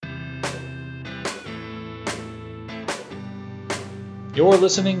You're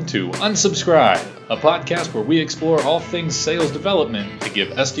listening to Unsubscribe, a podcast where we explore all things sales development to give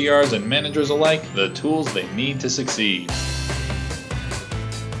SDRs and managers alike the tools they need to succeed.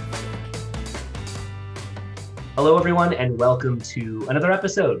 Hello, everyone, and welcome to another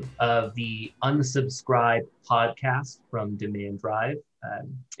episode of the Unsubscribe podcast from Demand Drive.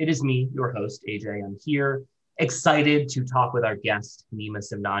 It is me, your host, AJ. I'm here, excited to talk with our guest, Nima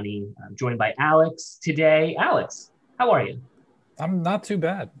Simnani. I'm joined by Alex today. Alex, how are you? I'm not too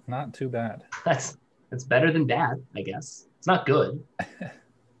bad. Not too bad. That's better than bad, I guess. It's not good.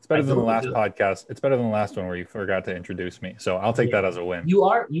 It's better than the last podcast. It's better than the last one where you forgot to introduce me. So I'll take that as a win. You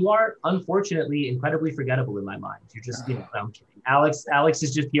are unfortunately incredibly forgettable in my mind. You're just, I'm kidding. Alex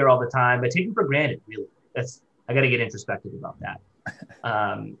is just here all the time. I take him for granted, really. I got to get introspective about that.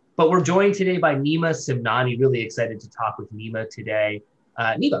 But we're joined today by Nima Simnani. Really excited to talk with Nima today.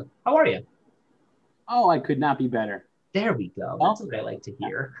 Nima, how are you? Oh, I could not be better. There we go. That's what I like to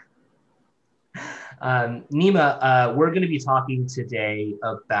hear. Nima, we're going to be talking today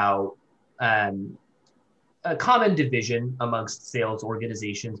about a common division amongst sales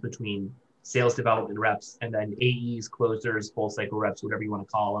organizations between sales development reps and then AEs, closers, full cycle reps, whatever you want to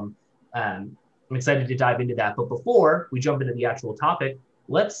call them. I'm excited to dive into that. But before we jump into the actual topic,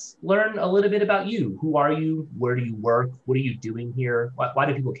 let's learn a little bit about you. Who are you? Where do you work? What are you doing here? Why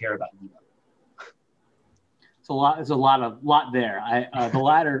do people care about Nima? There's a lot there. The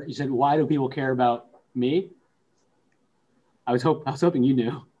latter, you said, why do people care about me? I was hoping you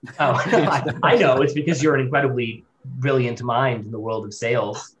knew. Oh, I know. It's because you're an incredibly brilliant mind in the world of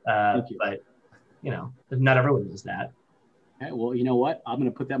sales. Thank you. But, not everyone knows that. Okay, well, you know what? I'm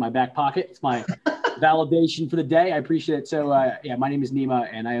going to put that in my back pocket. It's my validation for the day. I appreciate it. So, my name is Nima,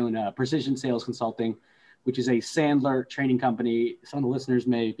 and I own Precision Sales Consulting, which is a Sandler training company. Some of the listeners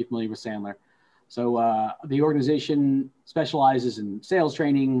may be familiar with Sandler. So the organization specializes in sales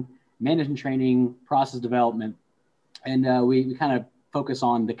training, management training, process development, and we kind of focus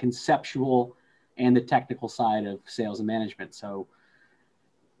on the conceptual and the technical side of sales and management. So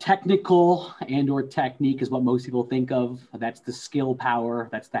technical and or technique is what most people think of. That's the skill power,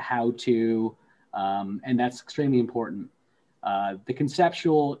 that's the how-to, and that's extremely important. The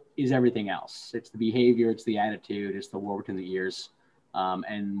conceptual is everything else. It's the behavior, it's the attitude, it's the work in the ears.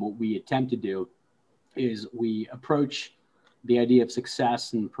 And what we attempt to do is we approach the idea of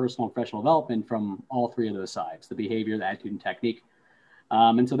success and personal and professional development from all three of those sides, the behavior, the attitude, and technique.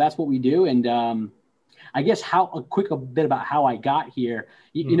 And so that's what we do. And I guess a bit about how I got here.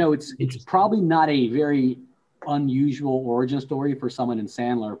 It's probably not a very unusual origin story for someone in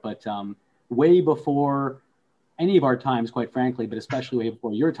Sandler, but way before any of our times, quite frankly, but especially way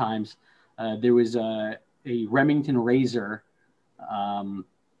before your times, there was a Remington Razor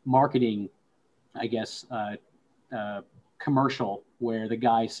marketing commercial where the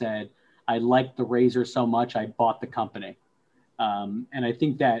guy said, I liked the razor so much, I bought the company. And I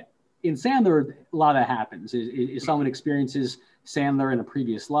think that in Sandler, a lot of that happens. Is someone experiences Sandler in a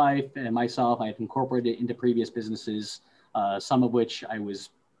previous life, and myself, I've incorporated it into previous businesses, some of which I was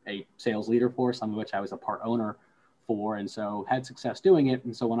a sales leader for, some of which I was a part owner for, and so had success doing it.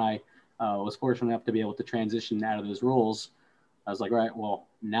 And so when I was fortunate enough to be able to transition out of those roles, I was like, all right, well,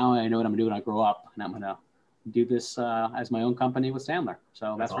 now I know what I'm going to do when I grow up, and I'm going to do this as my own company with Sandler.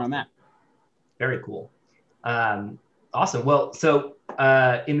 So that's where I'm at. Very cool. Awesome. Well, so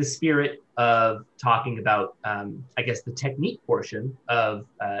in the spirit of talking about, the technique portion of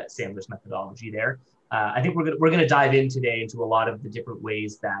Sandler's methodology there, I think we're going to dive in today into a lot of the different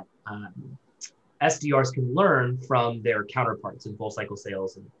ways that SDRs can learn from their counterparts in full cycle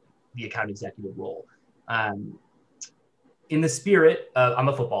sales and the account executive role. In the spirit of, I'm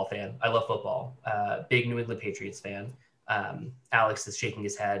a football fan. I love football. Big New England Patriots fan. Alex is shaking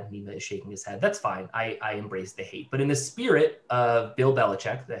his head. Nima is shaking his head. That's fine. I embrace the hate. But in the spirit of Bill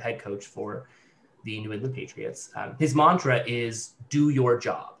Belichick, the head coach for the New England Patriots, his mantra is do your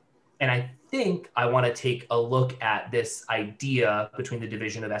job. And I think I want to take a look at this idea between the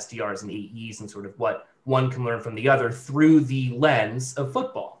division of SDRs and AEs and sort of what one can learn from the other through the lens of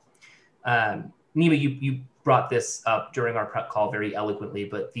football. Nima, you brought this up during our prep call very eloquently,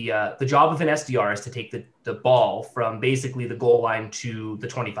 but the job of an SDR is to take the ball from basically the goal line to the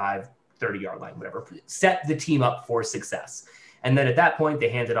 25, 30-yard line, whatever, set the team up for success. And then at that point, they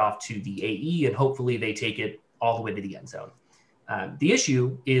hand it off to the AE, and hopefully they take it all the way to the end zone. The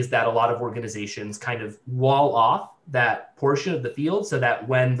issue is that a lot of organizations kind of wall off that portion of the field so that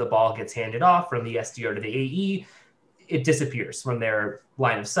when the ball gets handed off from the SDR to the AE, it disappears from their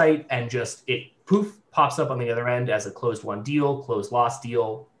line of sight and just pops up on the other end as a closed won deal, closed loss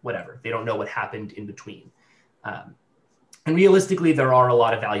deal, whatever. They don't know what happened in between. And realistically, there are a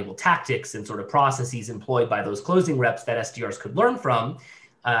lot of valuable tactics and sort of processes employed by those closing reps that SDRs could learn from,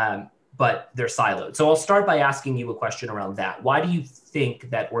 but they're siloed. So I'll start by asking you a question around that. Why do you think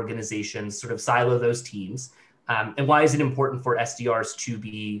that organizations sort of silo those teams? And why is it important for SDRs to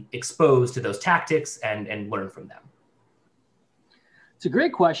be exposed to those tactics and learn from them? It's a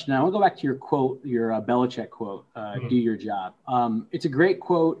great question. I want to go back to your quote, your Belichick quote, do your job. It's a great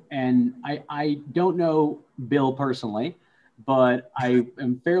quote, and I don't know Bill personally, but I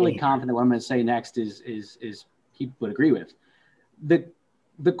am fairly confident what I'm going to say next is he would agree with.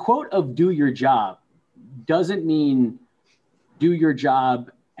 The quote of do your job doesn't mean do your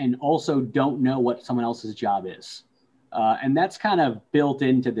job and also don't know what someone else's job is. And that's kind of built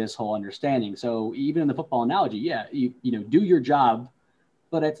into this whole understanding. So even in the football analogy, yeah, you know, do your job.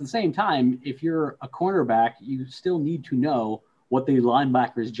 But at the same time, if you're a cornerback, you still need to know what the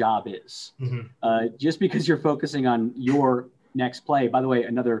linebacker's job is. Just because you're focusing on your next play. By the way,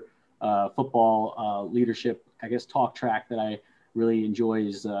 another football leadership, I guess, talk track that I really enjoy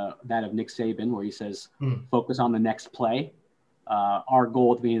is that of Nick Saban, where he says, focus on the next play. Our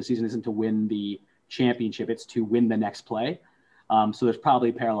goal at the beginning of the season isn't to win the championship, it's to win the next play. So there's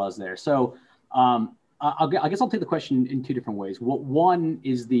probably parallels there. So I guess I'll take the question in two different ways. One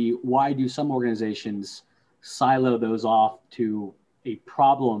is why do some organizations silo those off to a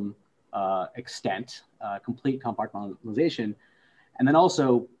problem extent, complete compartmentalization? And then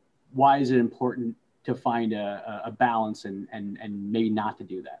also, why is it important to find a balance and maybe not to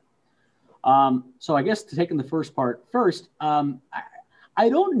do that? So I guess to take in the first part first, I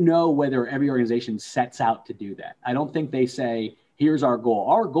don't know whether every organization sets out to do that. I don't think they say, here's our goal.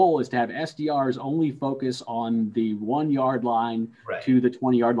 Our goal is to have SDRs only focus on the 1 yard line to the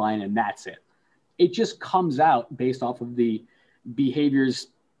 20 yard line, and that's it. It just comes out based off of the behaviors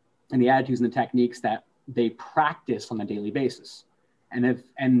and the attitudes and the techniques that they practice on a daily basis. And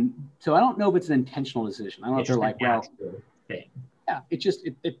so I don't know if it's an intentional decision. I don't know if they're like, well, yeah, it's just,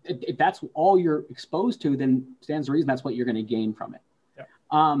 if that's all you're exposed to, then stands to reason that's what you're going to gain from it. Yeah.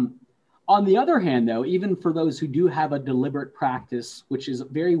 On the other hand, though, even for those who do have a deliberate practice, which is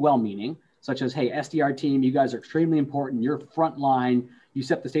very well-meaning, such as, hey, SDR team, you guys are extremely important. You're front line. You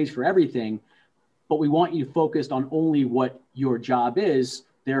set the stage for everything, but we want you focused on only what your job is.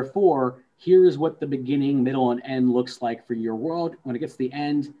 Therefore, here is what the beginning, middle, and end looks like for your world. When it gets to the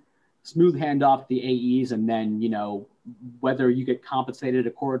end, smooth handoff to the AEs, and then, you know, whether you get compensated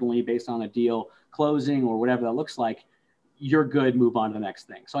accordingly based on a deal closing or whatever that looks like, you're good, move on to the next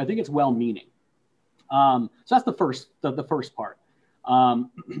thing. So I think it's well-meaning. So that's the first part.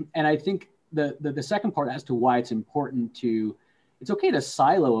 And I think the second part as to why it's important to, it's okay to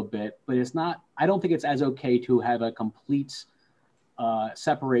silo a bit, but it's not, I don't think it's as okay to have a complete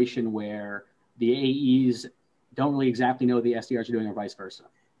separation where the AEs don't really exactly know what the SDRs are doing or vice versa.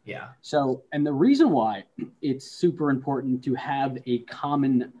 Yeah. So, and the reason why it's super important to have a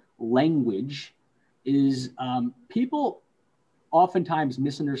common language is people oftentimes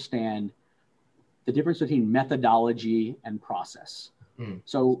misunderstand the difference between methodology and process.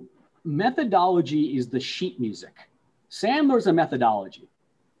 So methodology is the sheet music. Sandler's a methodology.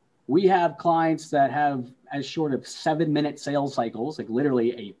 We have clients that have as short of 7-minute sales cycles, like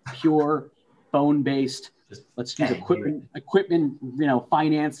literally a pure phone-based, let's use equipment, you know,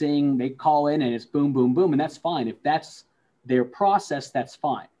 financing, they call in and it's boom, boom, boom. And that's fine. If that's their process, that's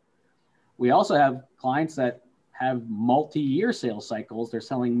fine. We also have clients that have multi-year sales cycles. They're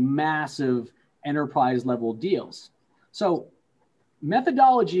selling massive enterprise level deals. So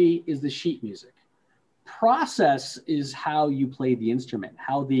methodology is the sheet music. Process is how you play the instrument,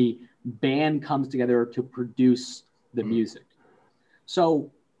 how the band comes together to produce the music.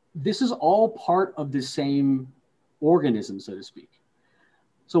 So this is all part of the same organism, so to speak.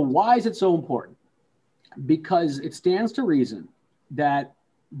 So why is it so important? Because it stands to reason that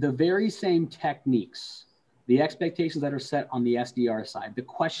the very same techniques, the expectations that are set on the SDR side, the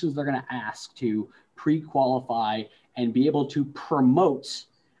questions they're going to ask to pre-qualify and be able to promote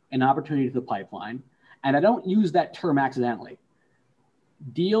an opportunity to the pipeline. And I don't use that term accidentally.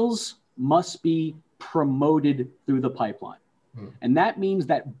 Deals must be promoted through the pipeline. And that means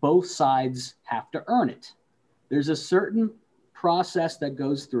that both sides have to earn it. There's a certain process that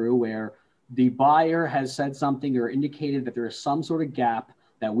goes through where the buyer has said something or indicated that there is some sort of gap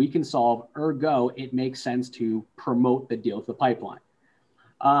that we can solve, ergo, it makes sense to promote the deal to the pipeline.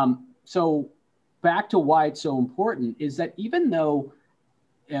 So back to why it's so important is that even though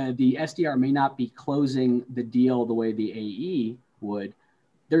the SDR may not be closing the deal the way the AE would,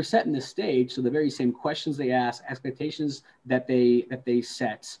 they're setting the stage. So the very same questions they ask, expectations that they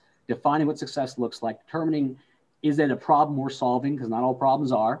set, defining what success looks like, determining is it a problem we're solving? Because not all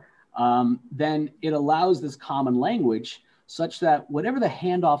problems are. Then it allows this common language such that whatever the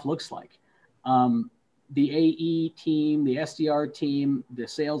handoff looks like, the AE team, the SDR team, the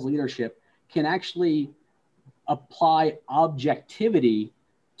sales leadership can actually apply objectivity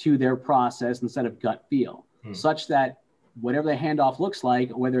to their process instead of gut feel, such that whatever the handoff looks like,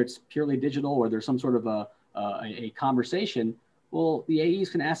 whether it's purely digital or there's some sort of a conversation, well, the AEs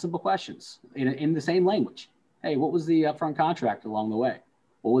can ask simple questions in the same language. Hey, what was the upfront contract along the way?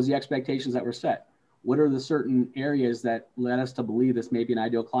 What was the expectations that were set? What are the certain areas that led us to believe this may be an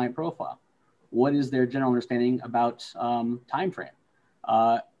ideal client profile? What is their general understanding about time frame?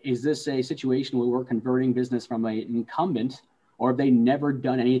 Is this a situation where we're converting business from an incumbent, or have they never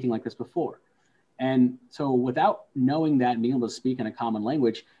done anything like this before? And so without knowing that and being able to speak in a common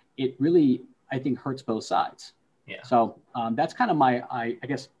language, it really, I think, hurts both sides. Yeah. So that's kind of my, I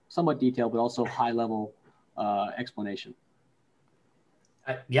guess, somewhat detailed, but also high level explanation.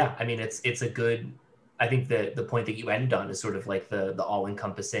 Yeah, I mean, it's a good, I think the point that you ended on is sort of like the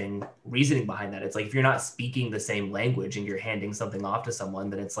all-encompassing reasoning behind that. It's like, if you're not speaking the same language and you're handing something off to someone,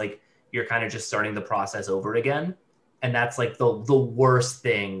 then it's like you're kind of just starting the process over again. And that's like the worst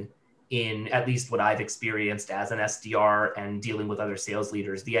thing in at least what I've experienced as an SDR and dealing with other sales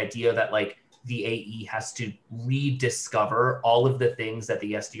leaders. The idea that like the AE has to rediscover all of the things that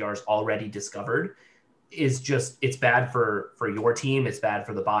the SDRs already discovered is just, it's bad for your team, it's bad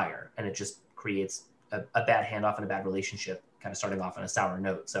for the buyer, and it just creates a bad handoff and a bad relationship, kind of starting off on a sour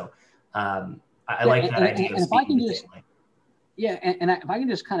note. So I like that idea of speaking the same language. Yeah, and if I can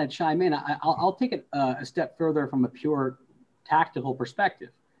just kind of chime in, I'll take it a step further from a pure tactical perspective.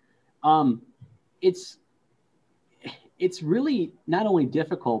 It's really not only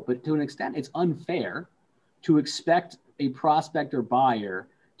difficult, but to an extent, it's unfair to expect a prospect or buyer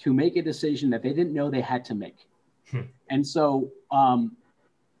to make a decision that they didn't know they had to make. And so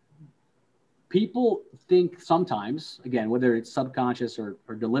people think sometimes, again, whether it's subconscious or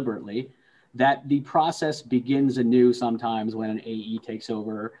deliberately, that the process begins anew sometimes when an AE takes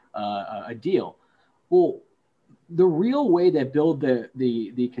over a deal. Well, the real way to build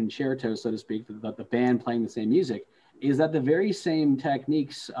the concerto, so to speak, the band playing the same music, is that the very same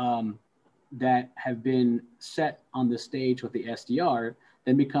techniques that have been set on the stage with the SDR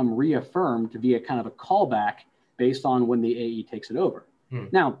then become reaffirmed via kind of a callback based on when the AE takes it over.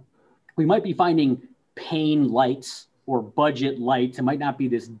 Now, we might be finding pain lights or budget lights. It might not be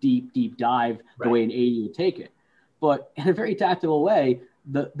this deep dive the way an AE would take it. But in a very tactical way,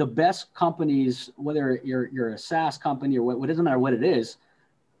 the best companies, whether you're a SaaS company or what, it doesn't matter what it is,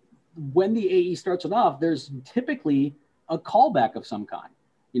 when the AE starts it off, there's typically a callback of some kind.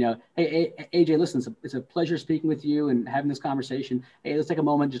 You know, hey, AJ, listen, it's a pleasure speaking with you and having this conversation. Hey, let's take a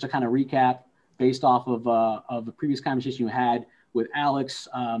moment just to kind of recap based off of the previous conversation you had with Alex.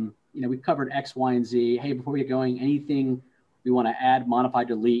 You know, we covered X, Y, and Z. Hey, before we get going, anything we want to add, modify,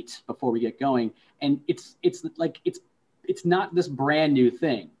 delete before we get going? And it's not this brand new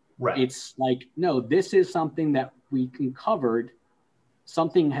thing. Right. It's like, no, this is something that we covered.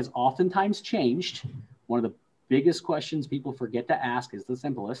 Something has oftentimes changed. One of the biggest questions people forget to ask is the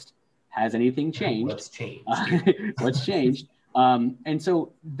simplest. Has anything changed? What's changed? What's changed? And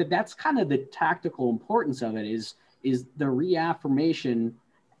so that's kind of the tactical importance of it is the reaffirmation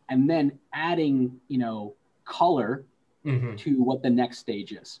and then adding, you know, color to what the next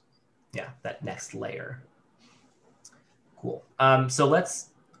stage is. Yeah, that next layer. Cool. So let's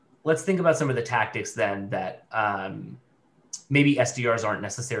think about some of the tactics then that maybe SDRs aren't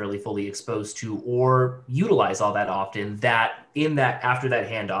necessarily fully exposed to or utilize all that often, that after that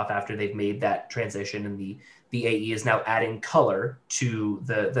handoff, after they've made that transition and the AE is now adding color to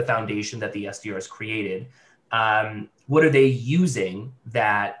the foundation that the SDRs created. What are they using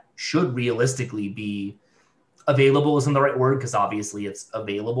that should realistically be available isn't the right word because obviously it's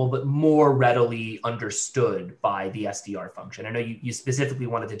available, but more readily understood by the SDR function? I know you specifically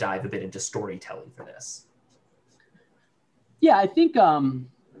wanted to dive a bit into storytelling for this. Yeah, I think, I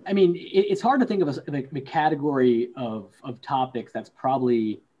mean, it's hard to think of a category of topics that's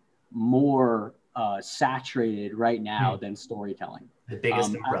probably more saturated right now than storytelling. The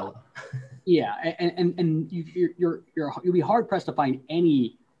biggest umbrella. Yeah, and you'll be hard pressed to find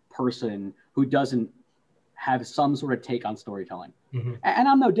any person who doesn't have some sort of take on storytelling. And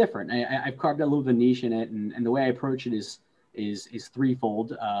I'm no different. I've carved out a little bit of a niche in it, and the way I approach it is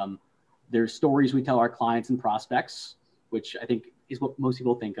threefold. There's stories we tell our clients and prospects, which I think is what most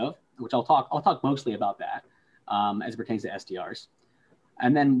people think of, which I'll talk mostly about that as it pertains to SDRs.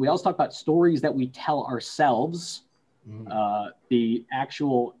 And then we also talk about stories that we tell ourselves, the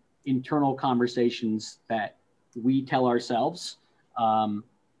actual internal conversations that we tell ourselves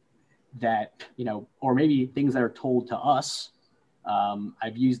that, or maybe things that are told to us.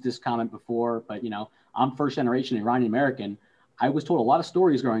 I've used this comment before, but, I'm first generation Iranian American. I was told a lot of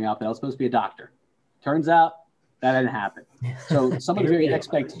stories growing up that I was supposed to be a doctor. Turns out that didn't happen. So some of the very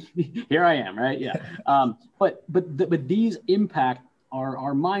here I am, right? Yeah. But these impact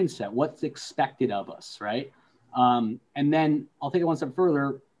our mindset, what's expected of us, right? And then I'll take it one step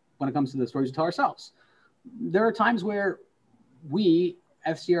further when it comes to the stories we tell ourselves. There are times where we,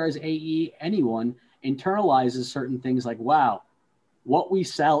 FCRs, AE, anyone, internalizes certain things like, wow, what we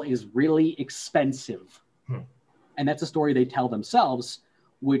sell is really expensive. And that's a story they tell themselves,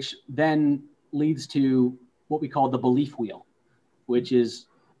 which then leads to what we call the belief wheel, which is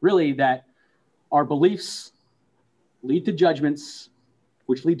really that our beliefs lead to judgments,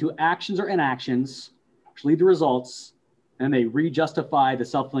 which lead to actions or inactions, which lead to results, and they re-justify the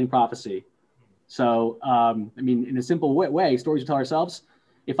self-fulfilling prophecy. So, in a simple way, stories we tell ourselves,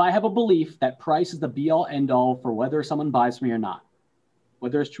 if I have a belief that price is the be-all, end-all for whether someone buys from me or not,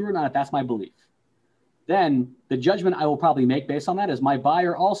 whether it's true or not, if that's my belief, then the judgment I will probably make based on that is my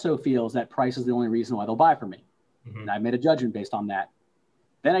buyer also feels that price is the only reason why they'll buy from me. And I made a judgment based on that.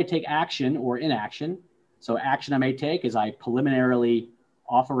 Then I take action or inaction. So action I may take is I preliminarily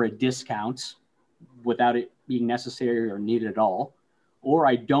offer a discount without it being necessary or needed at all. Or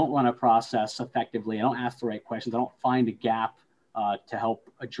I don't run a process effectively. I don't ask the right questions. I don't find a gap to help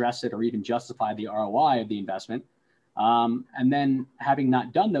address it or even justify the ROI of the investment. And then having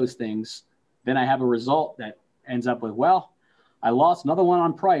not done those things, then I have a result that ends up with, well, I lost another one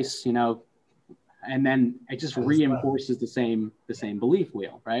on price, and then it just reinforces the same belief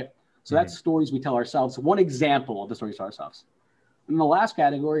wheel, right? So that's stories we tell ourselves. One example of the stories we tell ourselves. And the last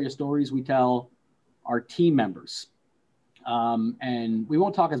category is stories we tell our team members. And we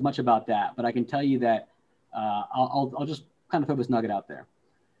won't talk as much about that, but I can tell you that I'll just kind of throw this nugget out there.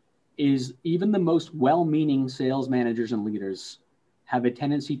 Is even the most well-meaning sales managers and leaders have a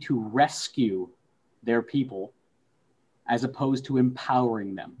tendency to rescue their people as opposed to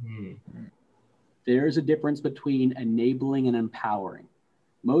empowering them. There's a difference between enabling and empowering.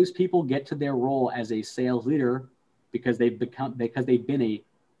 Most people get to their role as a sales leader because they've been a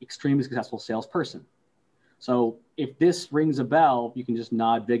extremely successful salesperson. So if this rings a bell, you can just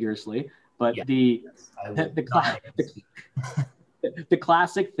nod vigorously. But the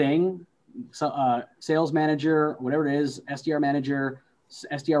classic thing, sales manager, whatever it is, SDR manager,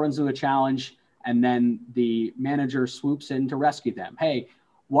 SDR runs into a challenge, and then the manager swoops in to rescue them. Hey,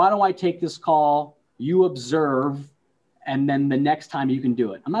 why don't I take this call? You observe, and then the next time you can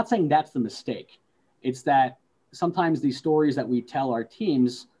do it. I'm not saying that's the mistake. It's that sometimes these stories that we tell our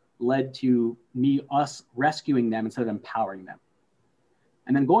teams led to us rescuing them instead of empowering them.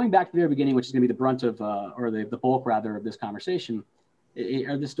 And then going back to the very beginning, which is going to be the brunt of, or the bulk rather of this conversation,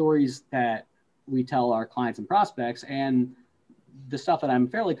 are the stories that we tell our clients and prospects, and the stuff that I'm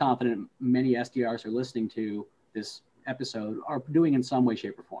fairly confident many SDRs are listening to this episode are doing in some way,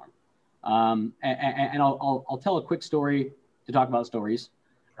 shape, or form. And I'll tell a quick story to talk about stories,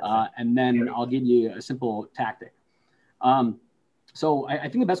 and then I'll give you a simple tactic. So I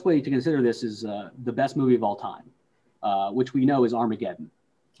think the best way to consider this is the best movie of all time, which we know is Armageddon,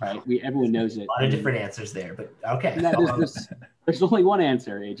 right? Everyone knows it. A lot of different answers there, but okay. There's only one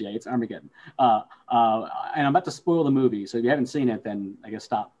answer, AJ. It's Armageddon. And I'm about to spoil the movie, so if you haven't seen it, then I guess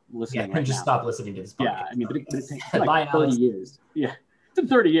stop listening. Yeah, just stop listening to this podcast. Yeah, I mean, but it takes like 30 years. Yeah, it's been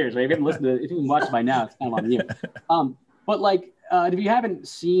 30 years, right? If you haven't listened to it, if you can watch it by now, it's kind of on you. But like, if you haven't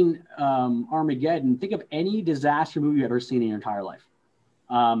seen Armageddon, think of any disaster movie you've ever seen in your entire life.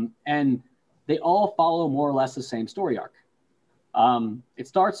 And they all follow more or less the same story arc. It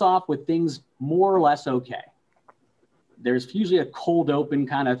starts off with things more or less okay. There's usually a cold open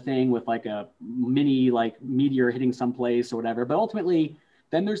kind of thing with like a mini like meteor hitting someplace or whatever. But ultimately,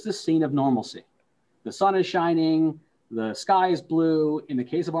 then there's this scene of normalcy. The sun is shining, the sky is blue. In the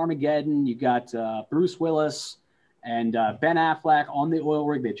case of Armageddon, you got Bruce Willis and Ben Affleck on the oil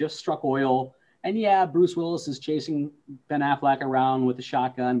rig. They just struck oil. And yeah, Bruce Willis is chasing Ben Affleck around with a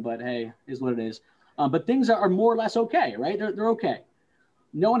shotgun, but hey, is what it is. But things are more or less okay, right? They're okay.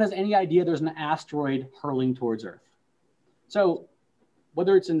 No one has any idea there's an asteroid hurling towards Earth. So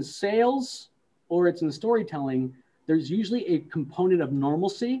whether it's in sales or it's in storytelling, there's usually a component of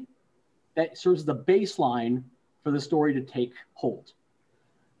normalcy that serves as the baseline for the story to take hold.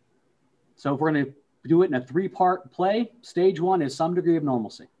 So if we're going to do it in a 3-part play, stage 1 is some degree of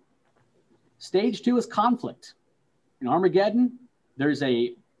normalcy. Stage 2 is conflict. In Armageddon, there's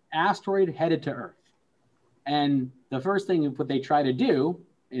a asteroid headed to Earth. And the first thing what they try to do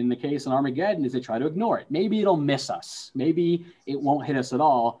in the case in Armageddon is they try to ignore it. Maybe it'll miss us. Maybe it won't hit us at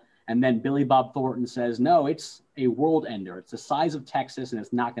all. And then Billy Bob Thornton says, no, it's a world ender. It's the size of Texas and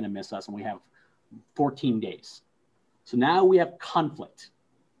it's not going to miss us. And we have 14 days. So now we have conflict.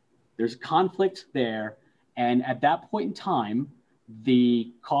 There's conflict there. And at that point in time,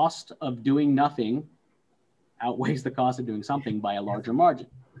 the cost of doing nothing outweighs the cost of doing something by a larger margin.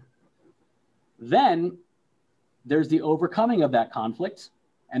 Then there's the overcoming of that conflict.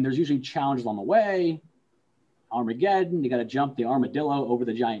 And there's usually challenges on the way. Armageddon, you got to jump the armadillo over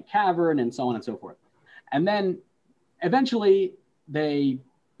the giant cavern and so on and so forth. And then eventually they,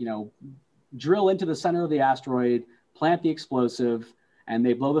 drill into the center of the asteroid, plant the explosive, and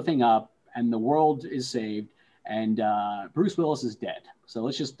they blow the thing up, and the world is saved, and Bruce Willis is dead. So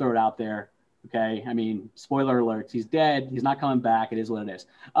let's just throw it out there, okay? I mean, spoiler alerts, he's dead. He's not coming back. It is what it is.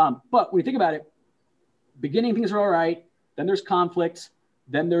 But when you think about it, beginning things are all right. Then there's conflict.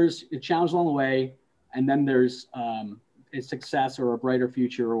 Then there's a challenge along the way. And then there's a success or a brighter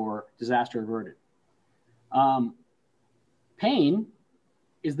future or disaster averted. Pain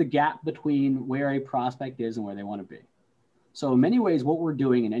is the gap between where a prospect is and where they want to be. So in many ways, what we're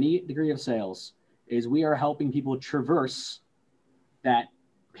doing in any degree of sales is we are helping people traverse that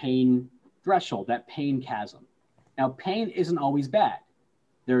pain threshold, that pain chasm. Now, pain isn't always bad.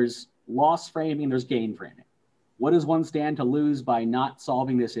 There's loss framing, there's gain framing. What does one stand to lose by not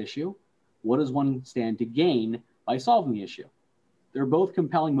solving this issue? What does one stand to gain by solving the issue? They're both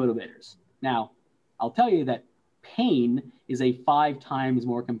compelling motivators. Now, I'll tell you that pain is a 5 times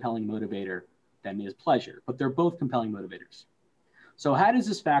more compelling motivator than is pleasure, but they're both compelling motivators. So how does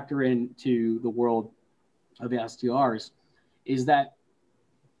this factor into the world of the SDRs? Is that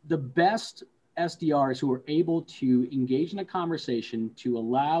the best SDRs who are able to engage in a conversation to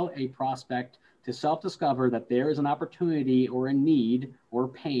allow a prospect to self-discover that there is an opportunity or a need or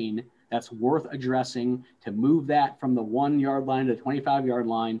pain that's worth addressing, to move that from the 1 yard line to the 25-yard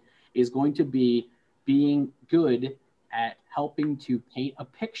line, is going to be being good at helping to paint a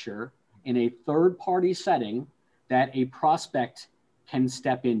picture in a third-party setting that a prospect can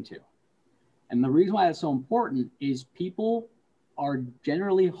step into. And the reason why that's so important is people are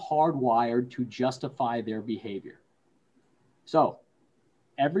generally hardwired to justify their behavior. So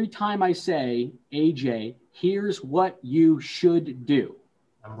every time I say, AJ, here's what you should do,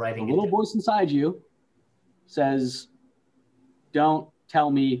 I'm writing the little voice inside you says, don't tell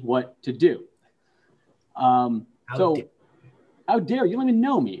me what to do. How dare you? Don't even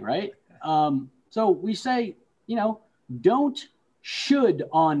know me, right? So we say, don't should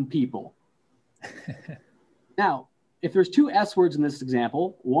on people. Now, if there's 2 S words in this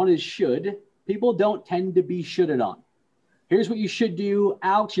example, one is should. People don't tend to be shoulded on. Here's what you should do.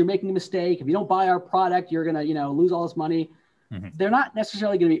 Alex, you're making a mistake. If you don't buy our product, you're going to, lose all this money. Mm-hmm. They're not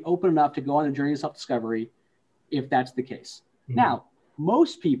necessarily going to be open enough to go on a journey of self-discovery if that's the case. Mm-hmm. Now,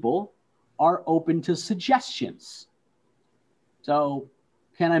 most people are open to suggestions. So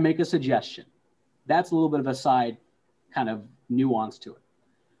can I make a suggestion? That's a little bit of a side kind of nuance to it.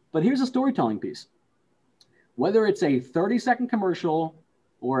 But here's a storytelling piece. Whether it's a 30-second commercial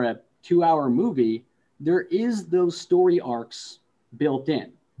or a 2-hour movie, there is those story arcs built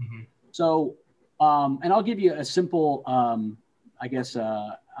in. Mm-hmm. So, and I'll give you a simple, not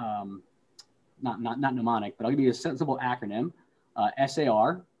mnemonic, but I'll give you a simple acronym,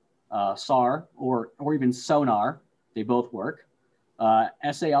 SAR, SAR, or even SONAR. They both work.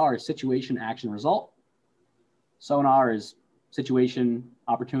 SAR is situation, action, result. SONAR is situation,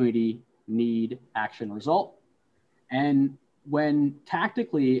 opportunity, need, action, result. And when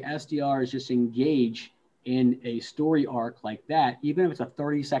tactically SDRs just engage in a story arc like that, even if it's a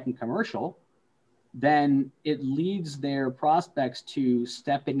 30-second commercial, then it leads their prospects to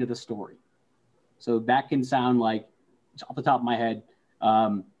step into the story. So that can sound like, off the top of my head,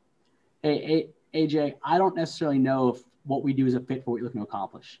 hey, AJ, I don't necessarily know if what we do is a fit for what you're looking to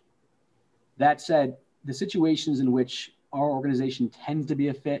accomplish. That said, the situations in which our organization tends to be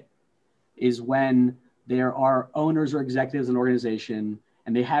a fit is when there are owners or executives in an organization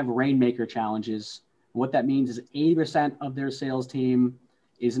and they have rainmaker challenges. And what that means is 80% of their sales team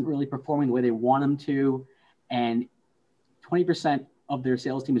isn't really performing the way they want them to, and 20% of their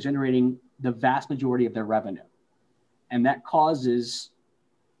sales team is generating the vast majority of their revenue. And that causes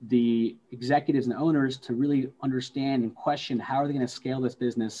the executives and owners to really understand and question how are they going to scale this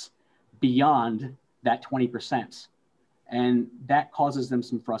business beyond that 20%. And that causes them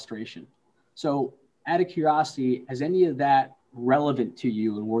some frustration. So out of curiosity, is any of that relevant to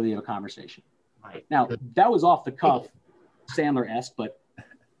you and worthy of a conversation? Right. Now, that was off the cuff, Sandler-esque, but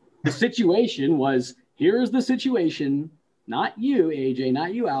the situation was, here's the situation. not you, AJ,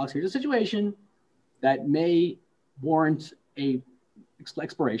 not you, Alex. Here's a situation that may warrant a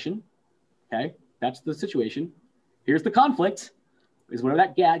exploration. Okay, that's the situation. Here's the conflict, is whatever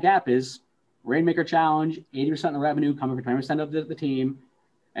that gap is. Rainmaker challenge, 80% of the revenue coming from 20% of the team.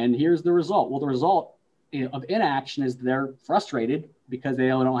 And here's the result. Well, the result of inaction is they're frustrated because they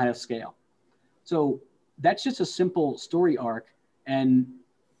don't know how to scale. So that's just a simple story arc. And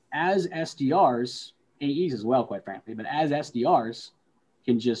as SDRs, AEs as well, quite frankly, but as SDRs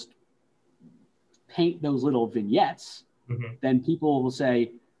can just paint those little vignettes, then people will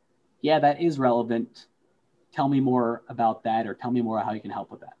say, yeah, that is relevant. Tell me more about that, or tell me more how you can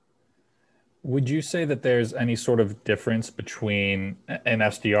help with that. Would you say that there's any sort of difference between an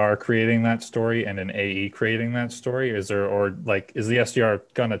SDR creating that story and an AE creating that story? Is the SDR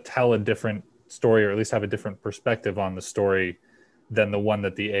going to tell a different story, or at least have a different perspective on the story than the one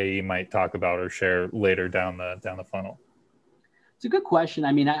that the AE might talk about or share later down the funnel? It's a good question.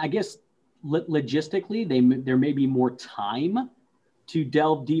 I mean, I guess logistically, there may be more time to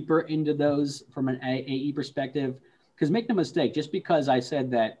delve deeper into those from an AE perspective. Because make no mistake, just because I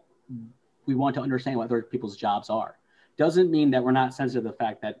said that we want to understand what other people's jobs are doesn't mean that we're not sensitive to the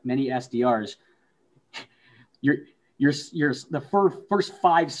fact that many SDRs, you're the first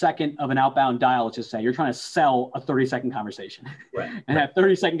 5 seconds of an outbound dial, let's just say, you're trying to sell a 30-second conversation. Right. And that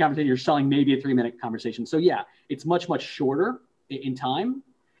 30-second conversation, you're selling maybe a 3-minute conversation. So yeah, it's much, much shorter in time.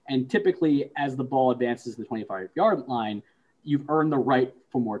 And typically, as the ball advances to the 25-yard line, you've earned the right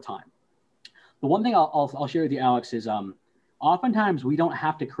for more time. The one thing I'll share with you, Alex, is oftentimes we don't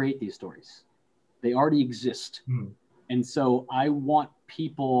have to create these stories. They already exist. And so I want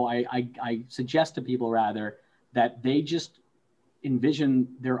people, I suggest to people rather, that they just envision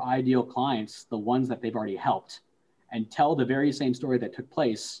their ideal clients, the ones that they've already helped, and tell the very same story that took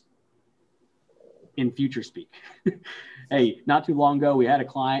place in future speak. Hey, not too long ago, we had a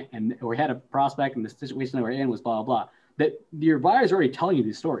client or we had a prospect, and the situation they were in was blah, blah, blah. That your buyer's already telling you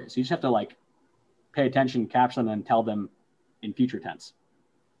these stories. You just have to pay attention, capture them, and tell them in future tense.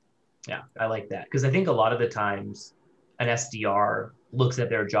 Yeah, I like that. Because I think a lot of the times an SDR looks at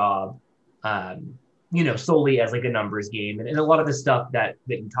their job, solely as a numbers game. And a lot of the stuff that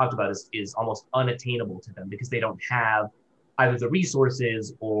you talked about is almost unattainable to them because they don't have either the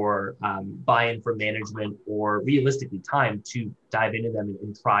resources or buy-in from management or realistically time to dive into them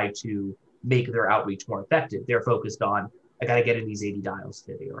and try to make their outreach more effective. They're focused on, I got to get in these 80 dials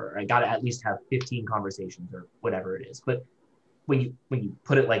today, or I got to at least have 15 conversations or whatever it is. But when you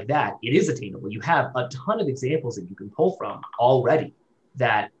put it like that, it is attainable. You have a ton of examples that you can pull from already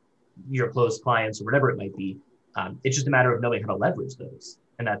that your closed clients or whatever it might be. It's just a matter of knowing how to leverage those.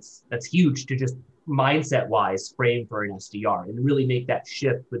 And that's huge to just mindset wise frame for an SDR and really make that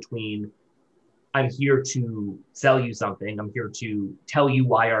shift between I'm here to sell you something. I'm here to tell you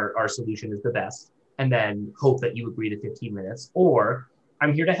why our solution is the best, and then hope that you agree to 15 minutes, or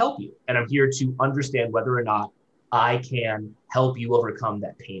I'm here to help you. And I'm here to understand whether or not I can help you overcome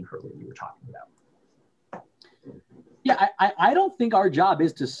that pain hurdle you were talking about. Yeah, I don't think our job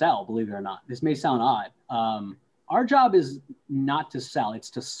is to sell, believe it or not. This may sound odd. Our job is not to sell, it's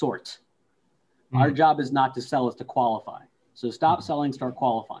to sort. Our job is not to sell, it's to qualify. So stop selling, start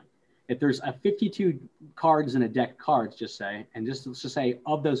qualifying. If there's a 52 cards in a deck of cards, let's just say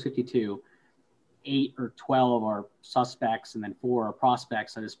of those 52, 8 or 12 are suspects and then 4 are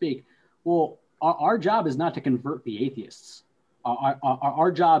prospects, so to speak. Well, our job is not to convert the atheists.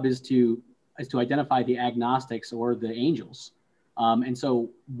 Our job is to identify the agnostics or the angels. And so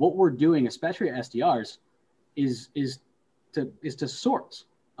what we're doing, especially at SDRs, is to sort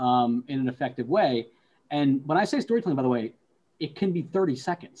in an effective way. And when I say storytelling, by the way, it can be 30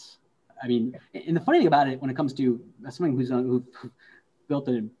 seconds. I mean, and the funny thing about it, when it comes to someone who built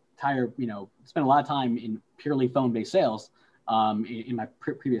an entire, spent a lot of time in purely phone-based sales in my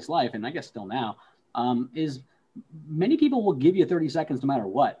previous life, and I guess still now, is many people will give you 30 seconds no matter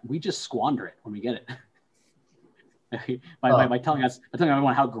what. We just squander it when we get it by telling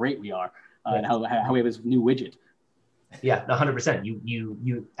everyone how great we are and how we have this new widget. Yeah, 100%.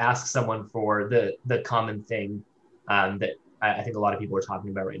 You ask someone for the common thing that I think a lot of people are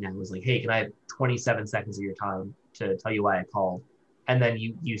talking about right now is like, hey, can I have 27 seconds of your time to tell you why I called? And then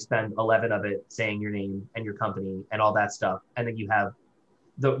you spend 11 of it saying your name and your company and all that stuff. And then you have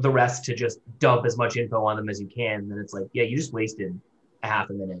the rest to just dump as much info on them as you can. And then it's like, yeah, you just wasted a half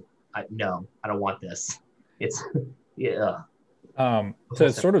a minute. No, I don't want this. It's, yeah.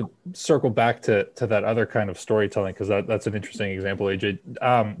 To sort of circle back to that other kind of storytelling, because that's an interesting example,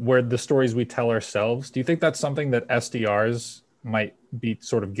 AJ, where the stories we tell ourselves, do you think that's something that SDRs might be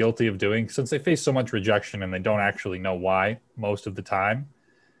sort of guilty of doing, since they face so much rejection and they don't actually know why most of the time.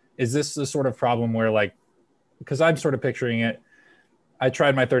 Is this the sort of problem where, like, because I'm sort of picturing it, I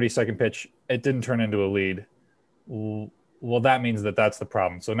tried my 30-second pitch, it didn't turn into a lead. Well, that means that that's the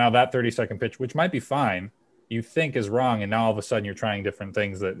problem. So now that 30-second pitch, which might be fine, you think is wrong, and now all of a sudden you're trying different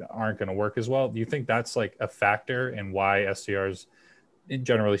things that aren't going to work as well. Do you think that's like a factor in why SDRs,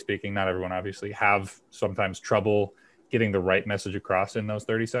 generally speaking, not everyone obviously, have sometimes trouble getting the right message across in those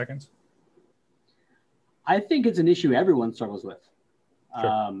 30 seconds? I think it's an issue everyone struggles with.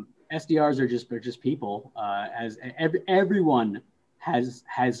 Sure. SDRs they're just people. Everyone has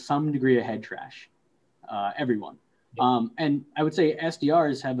some degree of head trash. Everyone. Yeah. And I would say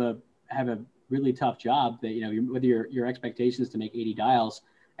SDRs have a really tough job. That, you know, whether your expectation is to make 80 dials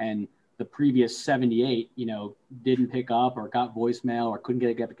and the previous 78, you know, didn't pick up or got voicemail or couldn't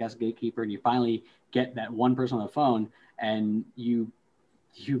get a gatekeeper, and you finally get that one person on the phone, and you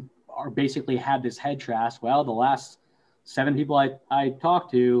are basically had this head trash. Well, the last 7 people I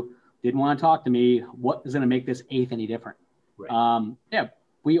talked to didn't want to talk to me. What is going to make this 8th any different? Right.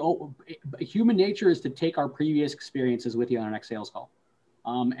 Human nature is to take our previous experiences with you on our next sales call.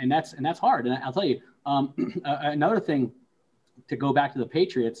 And that's hard. And I'll tell you, another thing, to go back to the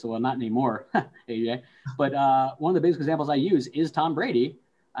Patriots, well, not anymore, AJ, but one of the biggest examples I use is Tom Brady.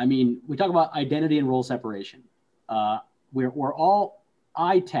 I mean, we talk about identity and role separation. We're all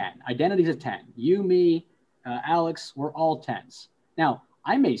I-10. Identity's a 10. You, me, Alex, we're all 10s. Now,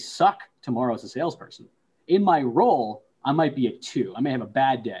 I may suck tomorrow as a salesperson. In my role, I might be a 2. I may have a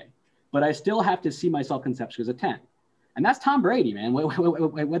bad day, but I still have to see myself conceptually as a 10. And that's Tom Brady, man.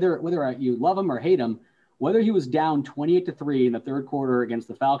 Whether you love him or hate him, whether he was down 28-3 in the third quarter against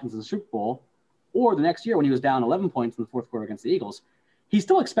the Falcons in the Super Bowl, or the next year when he was down 11 points in the fourth quarter against the Eagles, he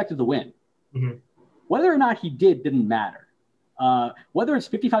still expected to win. Mm-hmm. Whether or not he didn't matter. Whether it's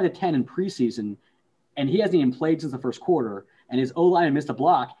 55-10 in preseason and he hasn't even played since the first quarter and his O-line missed a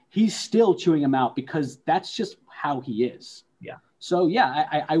block, he's still chewing him out because that's just how he is. Yeah. So,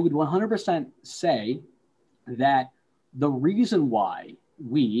 yeah, I would 100% say that the reason why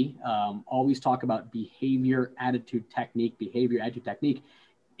we always talk about behavior, attitude, technique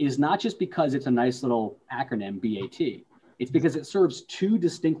is not just because it's a nice little acronym, BAT. It's because it serves 2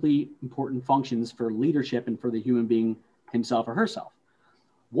 distinctly important functions for leadership and for the human being himself or herself.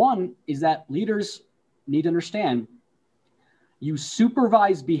 One is that leaders need to understand you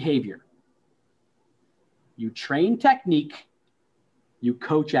supervise behavior, you train technique, you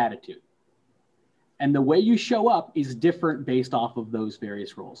coach attitude. And the way you show up is different based off of those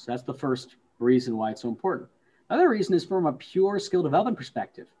various roles. That's the first reason why it's so important. Another reason is from a pure skill development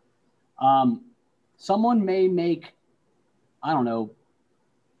perspective. Someone may make,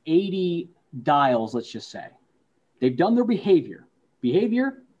 80 dials, let's just say. They've done their behavior.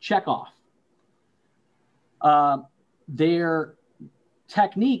 Behavior, check off. Their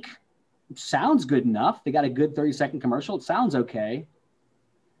technique sounds good enough. They got a good 30-second commercial. It sounds okay.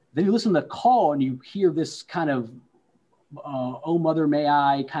 Then you listen to the call and you hear this kind of, oh, mother, may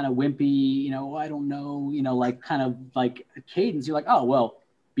I, kind of wimpy, I don't know, kind of like a cadence. You're like, oh, well,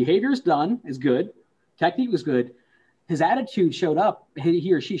 behavior is done, is good. Technique was good. His attitude showed up,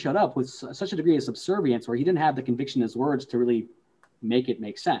 he or she showed up with such a degree of subservience where he didn't have the conviction in his words to really make it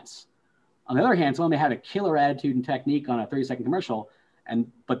make sense. On the other hand, someone may have a killer attitude and technique on a 30-second commercial,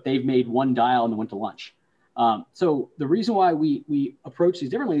 but they've made 1 dial and went to lunch. So the reason why we approach these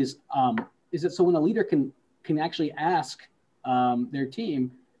differently is that so when a leader can actually ask their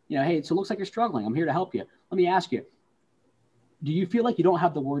team, hey, so it looks like you're struggling. I'm here to help you. Let me ask you, do you feel like you don't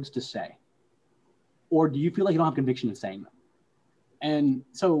have the words to say? Or do you feel like you don't have conviction in saying them? And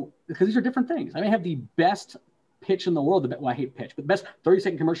so, because these are different things. I may have the best pitch in the world, I hate pitch, but the best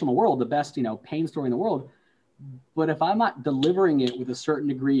 30-second commercial in the world, the best, pain story in the world. But if I'm not delivering it with a certain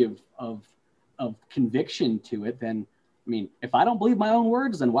degree of conviction to it, then, if I don't believe my own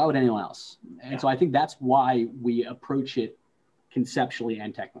words, then why would anyone else? And so I think that's why we approach it conceptually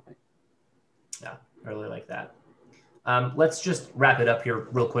and technically. Yeah, I really like that. Let's just wrap it up here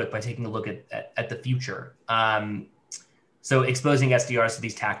real quick by taking a look at the future. So exposing SDRs to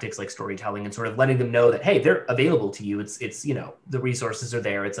these tactics like storytelling and sort of letting them know that, hey, they're available to you. It's the resources are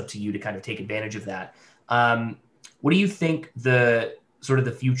there. It's up to you to kind of take advantage of that. What do you think the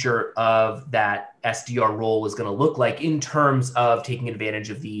future of that SDR role is going to look like in terms of taking advantage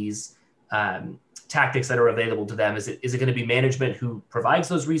of these tactics that are available to them? Is it going to be management who provides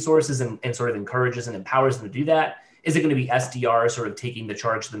those resources and sort of encourages and empowers them to do that? Is it going to be SDRs sort of taking the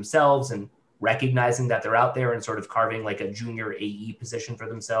charge themselves and recognizing that they're out there and sort of carving like a junior AE position for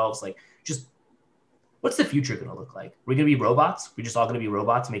themselves? Like, just What's the future going to look like? We're going to be robots? We're just all going to be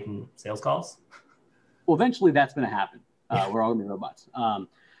robots making sales calls? Well, eventually that's going to happen. We're all going to be robots.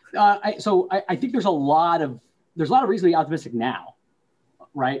 I think there's a lot of reason to be optimistic now,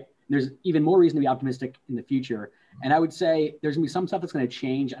 right? There's even more reason to be optimistic in the future. And I would say there's going to be some stuff that's going to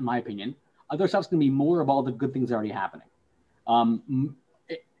change, in my opinion. Other stuff's going to be more of all the good things that are already happening.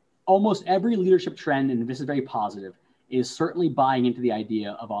 Almost every leadership trend, and this is very positive, is certainly buying into the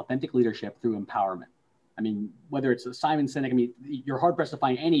idea of authentic leadership through empowerment. I mean, whether it's Simon Sinek, I mean, you're hard pressed to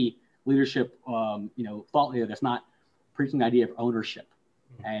find any leadership, thought leader that's not preaching the idea of ownership.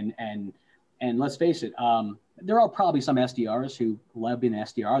 And let's face it, there are probably some SDRs who love being an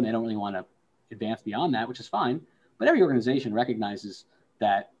SDR and they don't really want to advance beyond that, which is fine. But every organization recognizes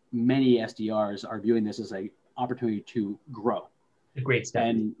that many SDRs are viewing this as an opportunity to grow. A great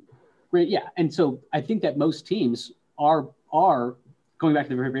step. And so I think that most teams are going back to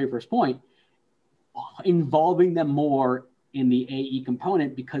the very, very first point, involving them more in the AE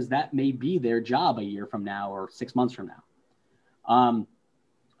component, because that may be their job a year from now or 6 months from now.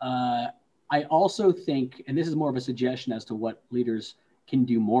 I also think, and this is more of a suggestion as to what leaders can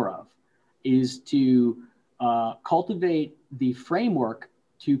do more of, is to cultivate the framework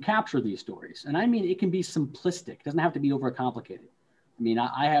to capture these stories. And I mean, it can be simplistic. It doesn't have to be overcomplicated. I mean,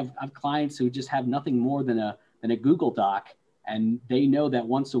 I have clients who just have nothing more than a Google Doc, and they know that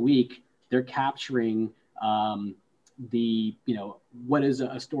once a week they're capturing what is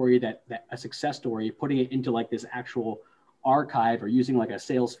a story that a success story, putting it into like this actual archive or using like a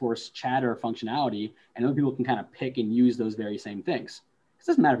Salesforce chatter functionality, and other people can kind of pick and use those very same things. It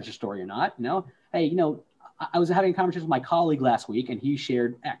doesn't matter if it's your story or not. Hey, I was having a conversation with my colleague last week and he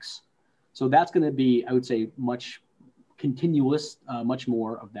shared X. So that's going to be, I would say, much continuous, much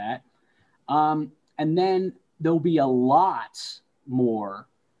more of that. And then there'll be a lot more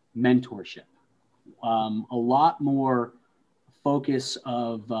mentorship, a lot more focus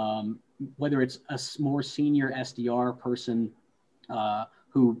of whether it's a more senior SDR person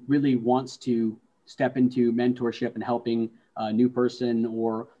who really wants to step into mentorship and helping a new person,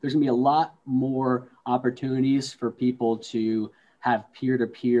 or there's gonna be a lot more opportunities for people to have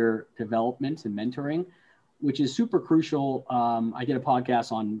peer-to-peer development and mentoring, which is super crucial. I did a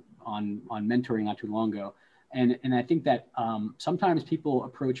podcast on mentoring not too long ago. And I think that sometimes people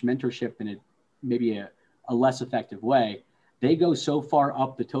approach mentorship in maybe a less effective way. They go so far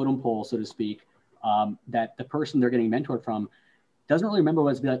up the totem pole, so to speak, that the person they're getting mentored from doesn't really remember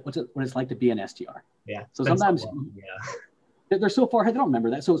what it's like to be an SDR. Yeah. So sometimes they're so far ahead, they don't remember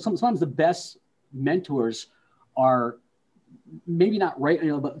that. So sometimes the best mentors are maybe not right,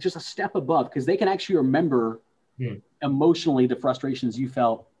 but just a step above, because they can actually remember emotionally the frustrations you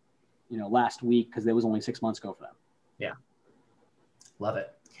felt, last week, because it was only 6 months ago for them. Yeah. Love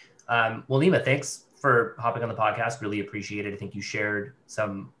it. Well, Nima, thanks for hopping on the podcast. Really appreciate it. I think you shared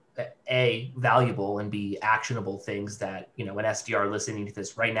some valuable and B, actionable things that, an SDR listening to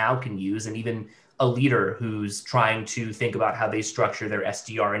this right now can use, and even a leader who's trying to think about how they structure their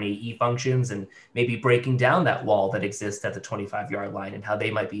SDR and AE functions, and maybe breaking down that wall that exists at the 25-yard line, and how they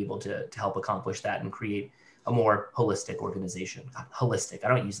might be able to help accomplish that and create a more holistic organization. Holistic. I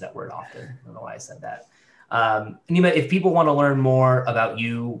don't use that word often. I don't know why I said that. Nima, if people want to learn more about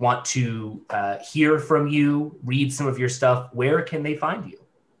you, want to hear from you, read some of your stuff, where can they find you?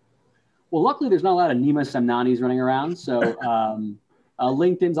 Well, luckily there's not a lot of Nima Semnanis running around. So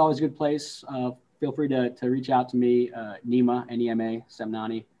LinkedIn's always a good place. Feel free to reach out to me, Nima, N-E-M-A,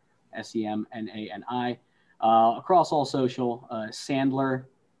 Semnani, S-E-M-N-A-N-I. Across all social, Sandler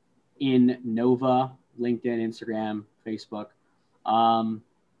in Nova, LinkedIn, Instagram, Facebook.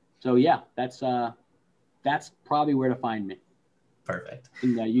 So yeah, that's probably where to find me. Perfect.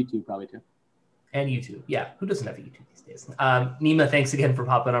 And YouTube probably too. And YouTube. Yeah. Who doesn't have a YouTube these days? Nima, thanks again for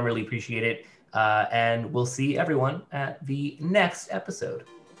popping on. Really appreciate it. And we'll see everyone at the next episode.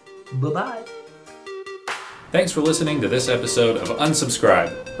 Bye-bye. Thanks for listening to this episode of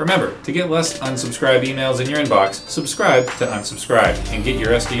Unsubscribe. Remember, to get less unsubscribe emails in your inbox, subscribe to Unsubscribe and get your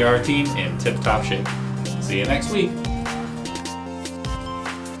SDR team in tip-top shape. See you next week.